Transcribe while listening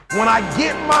When I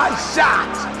get my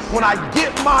shot, when I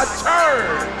get my turn,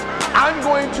 I'm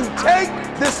going to take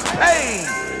this pain.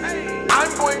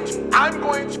 I'm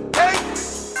going to take,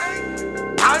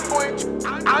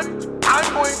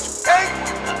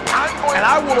 and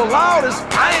I will allow this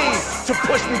pain to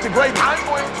push me to greatness.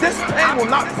 This pain will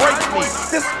not break me.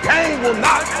 This pain will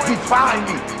not define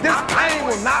me. This pain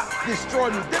will not destroy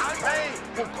me. This pain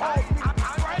will cause me to be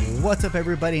great. What's up,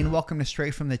 everybody, and welcome to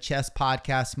Straight from the Chest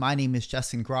podcast. My name is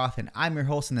Justin Groth, and I'm your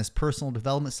host in this personal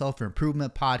development,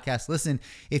 self-improvement podcast. Listen,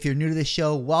 if you're new to this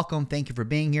show, welcome. Thank you for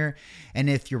being here. And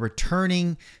if you're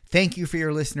returning, thank you for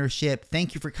your listenership.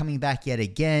 Thank you for coming back yet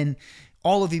again.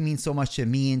 All of you mean so much to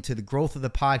me and to the growth of the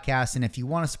podcast. And if you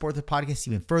want to support the podcast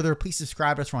even further, please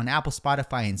subscribe to us. We're on Apple,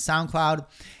 Spotify, and SoundCloud,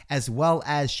 as well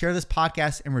as share this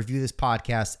podcast and review this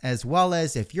podcast, as well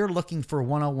as if you're looking for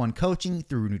one-on-one coaching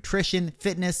through nutrition,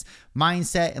 fitness,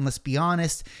 mindset, and let's be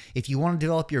honest, if you want to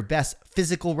develop your best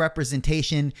physical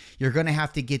representation, you're going to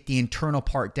have to get the internal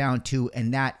part down too,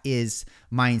 and that is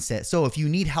mindset. So if you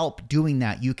need help doing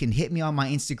that, you can hit me on my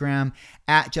Instagram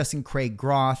at Justin Craig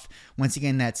Groth. Once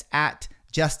again, that's at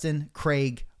Justin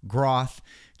Craig Groth,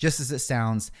 just as it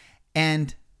sounds,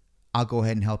 and I'll go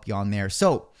ahead and help you on there.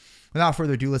 So without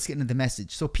further ado, let's get into the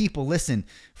message. So people, listen,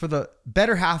 for the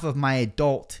better half of my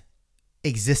adult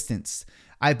existence,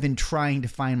 I've been trying to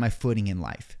find my footing in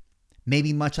life,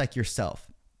 maybe much like yourself,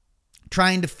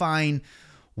 trying to find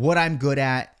what I'm good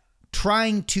at,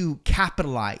 trying to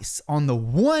capitalize on the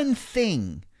one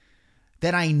thing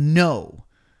that I know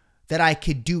that I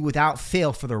could do without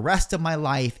fail for the rest of my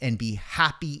life and be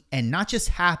happy, and not just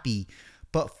happy,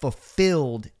 but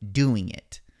fulfilled doing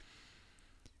it.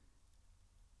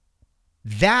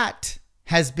 That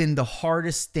has been the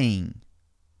hardest thing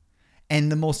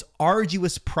and the most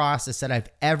arduous process that I've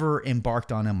ever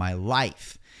embarked on in my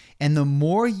life. And the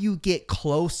more you get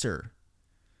closer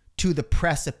to the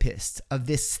precipice of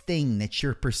this thing that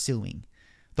you're pursuing,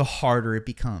 the harder it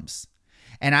becomes.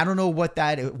 And I don't know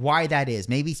why that is.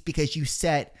 Maybe it's because you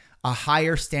set a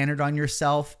higher standard on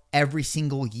yourself every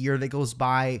single year that goes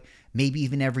by, maybe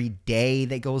even every day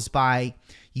that goes by.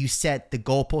 You set the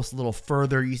goalpost a little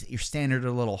further, your standard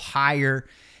a little higher,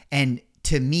 and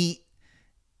to meet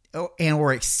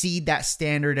or exceed that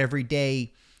standard every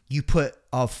day, you put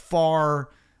a far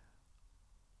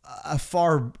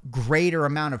greater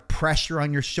amount of pressure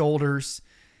on your shoulders.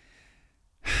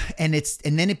 And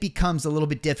then it becomes a little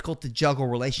bit difficult to juggle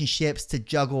relationships, to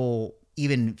juggle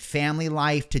even family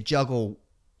life, to juggle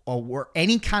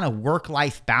any kind of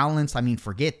work-life balance. I mean,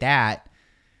 forget that.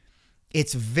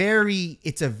 It's a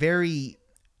very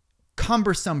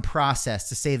cumbersome process,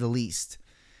 to say the least.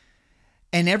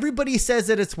 And everybody says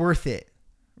that it's worth it,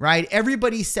 right?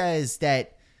 Everybody says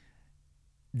that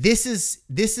this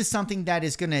is something that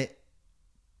is going to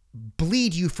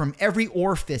bleed you from every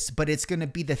orifice, but it's going to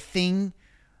be the thing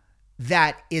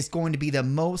that is going to be the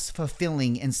most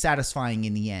fulfilling and satisfying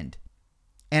in the end.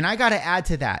 And I got to add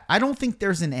to that, I don't think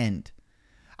there's an end.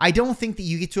 I don't think that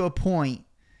you get to a point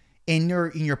in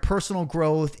your personal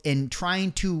growth and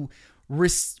trying to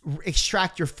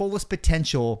extract your fullest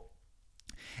potential,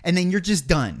 and then you're just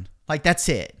done. Like, that's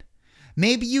it.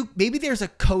 Maybe there's a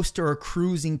coast or a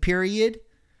cruising period,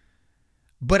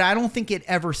 but I don't think it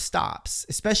ever stops,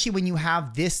 especially when you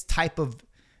have this type of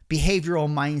behavioral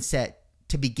mindset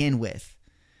to begin with.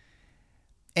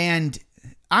 And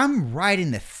I'm right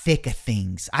in the thick of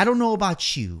things. I don't know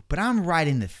about you, but I'm right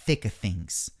in the thick of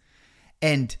things.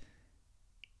 And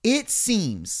it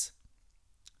seems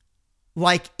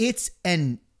like it's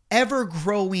an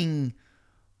ever-growing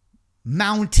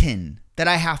mountain that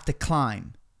I have to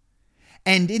climb.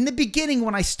 And in the beginning,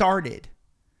 when I started,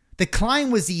 the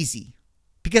climb was easy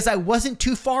because I wasn't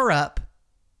too far up.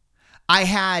 I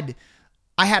had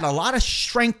a lot of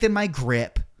strength in my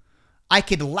grip. I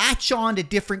could latch on to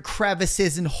different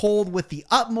crevices and hold with the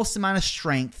utmost amount of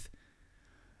strength.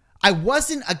 I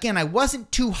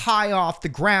wasn't too high off the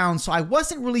ground, so I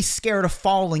wasn't really scared of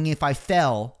falling if I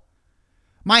fell.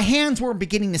 My hands weren't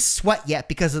beginning to sweat yet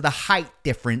because of the height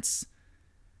difference.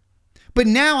 But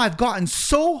now I've gotten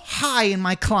so high in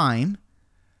my climb,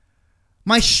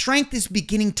 my strength is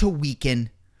beginning to weaken.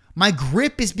 My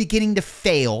grip is beginning to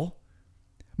fail.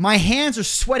 My hands are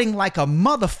sweating like a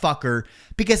motherfucker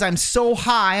because I'm so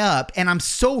high up and I'm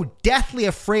so deathly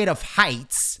afraid of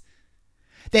heights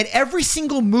that every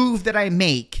single move that I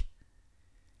make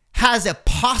has a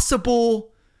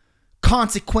possible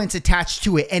consequence attached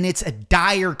to it, and it's a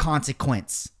dire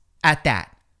consequence at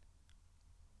that.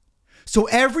 So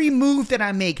every move that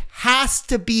I make has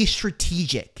to be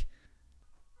strategic.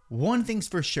 One thing's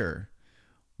for sure,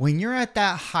 when you're at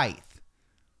that height,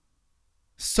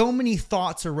 So many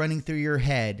thoughts are running through your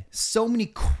head. So many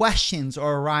questions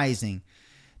are arising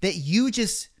that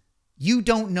you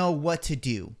don't know what to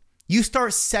do. You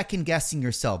start second guessing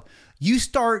yourself. You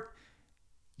start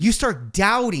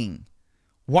doubting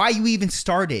why you even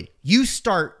started. You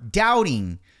start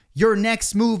doubting your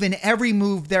next move and every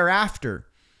move thereafter.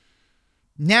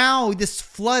 Now this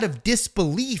flood of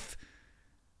disbelief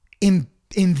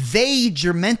invades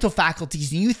your mental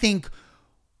faculties and you think,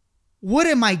 what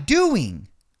am I doing?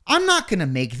 I'm not going to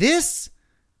make this.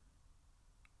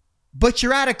 But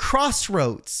you're at a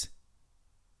crossroads.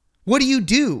 What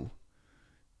do?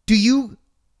 Do you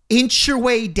inch your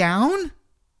way down?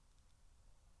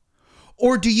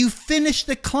 Or do you finish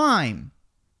the climb?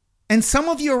 And some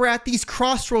of you are at these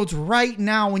crossroads right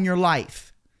now in your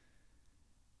life.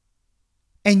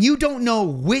 And you don't know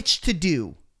which to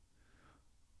do.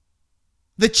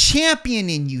 The champion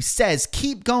in you says,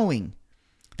 keep going.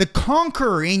 The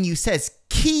conqueror in you says,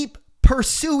 keep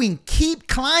pursuing, keep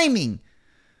climbing.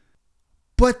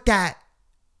 But that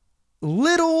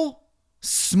little,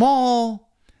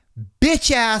 small,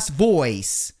 bitch-ass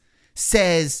voice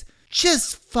says,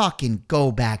 just fucking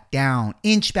go back down,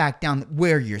 inch back down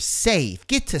where you're safe.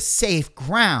 Get to safe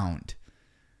ground.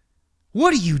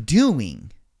 What are you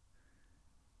doing?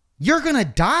 You're going to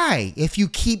die if you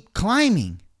keep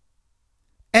climbing.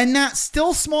 And that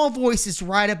still small voice is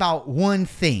right about one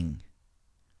thing.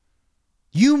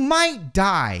 You might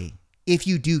die if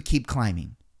you do keep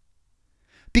climbing.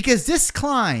 Because this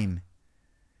climb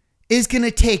is going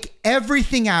to take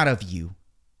everything out of you.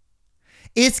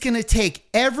 It's going to take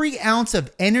every ounce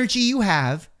of energy you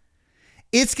have.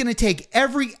 It's going to take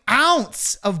every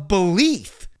ounce of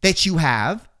belief that you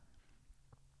have.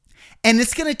 And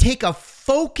it's going to take a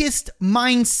focused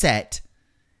mindset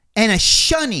and a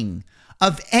shunning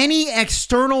of any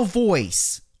external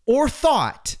voice or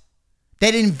thought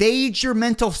that invades your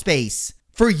mental space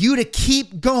for you to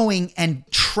keep going and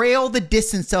trail the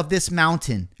distance of this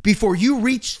mountain before you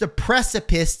reach the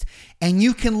precipice and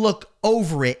you can look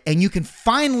over it and you can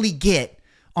finally get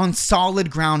on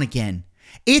solid ground again.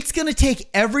 It's going to take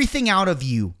everything out of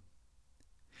you.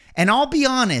 And I'll be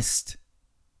honest,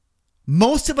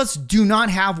 most of us do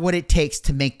not have what it takes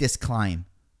to make this climb.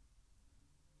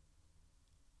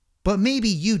 But maybe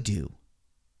you do.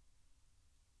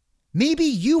 Maybe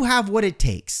you have what it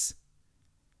takes.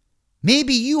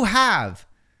 Maybe you have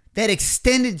that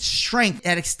extended strength,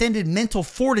 that extended mental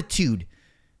fortitude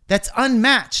that's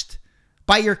unmatched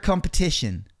by your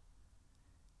competition.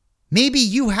 Maybe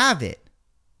you have it.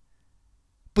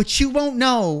 But you won't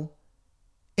know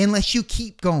unless you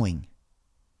keep going.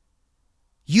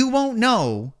 You won't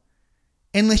know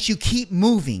unless you keep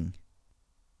moving.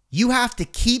 You have to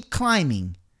keep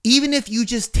climbing. Even if you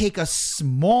just take a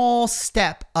small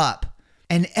step up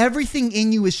and everything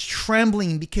in you is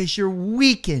trembling because you're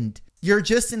weakened, you're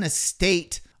just in a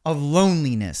state of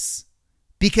loneliness.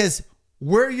 Because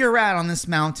where you're at on this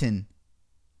mountain,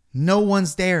 no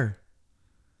one's there.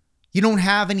 You don't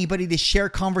have anybody to share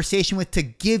conversation with, to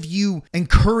give you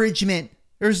encouragement.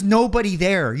 There's nobody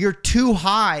there. You're too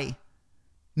high.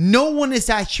 No one is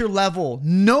at your level.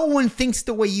 No one thinks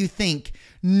the way you think.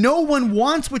 No one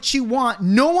wants what you want.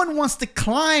 No one wants to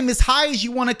climb as high as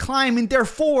you want to climb. And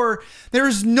therefore,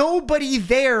 there's nobody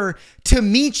there to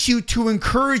meet you, to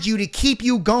encourage you, to keep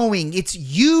you going. It's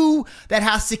you that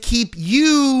has to keep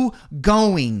you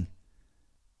going.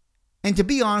 And to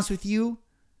be honest with you,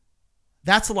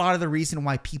 that's a lot of the reason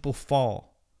why people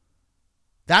fall.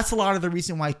 That's a lot of the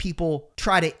reason why people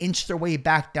try to inch their way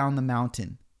back down the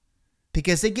mountain.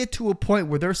 Because they get to a point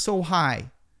where they're so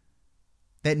high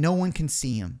that no one can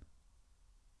see them.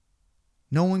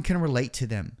 No one can relate to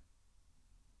them.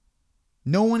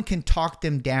 No one can talk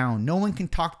them down. No one can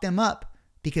talk them up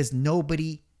because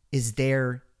nobody is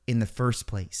there in the first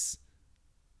place.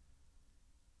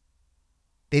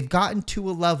 They've gotten to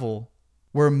a level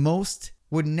where most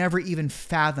would never even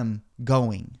fathom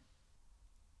going.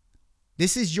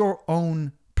 This is your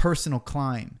own personal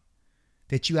climb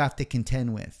that you have to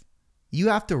contend with. You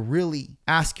have to really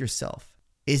ask yourself,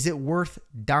 is it worth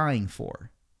dying for?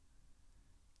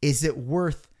 Is it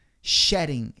worth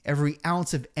shedding every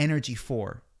ounce of energy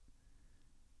for?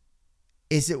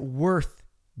 Is it worth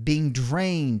being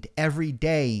drained every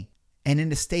day and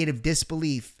in a state of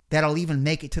disbelief that I'll even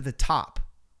make it to the top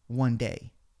one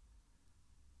day?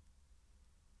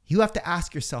 You have to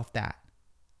ask yourself that.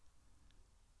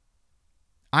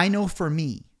 I know for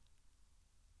me,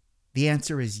 the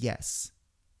answer is yes.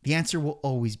 The answer will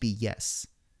always be yes.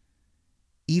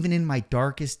 Even in my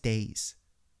darkest days,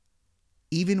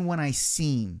 even when I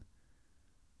seem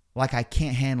like I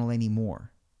can't handle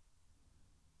anymore,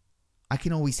 I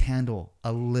can always handle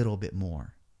a little bit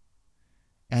more.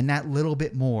 And that little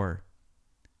bit more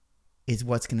is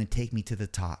what's going to take me to the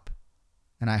top.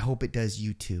 And I hope it does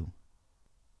you too.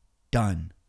 Done.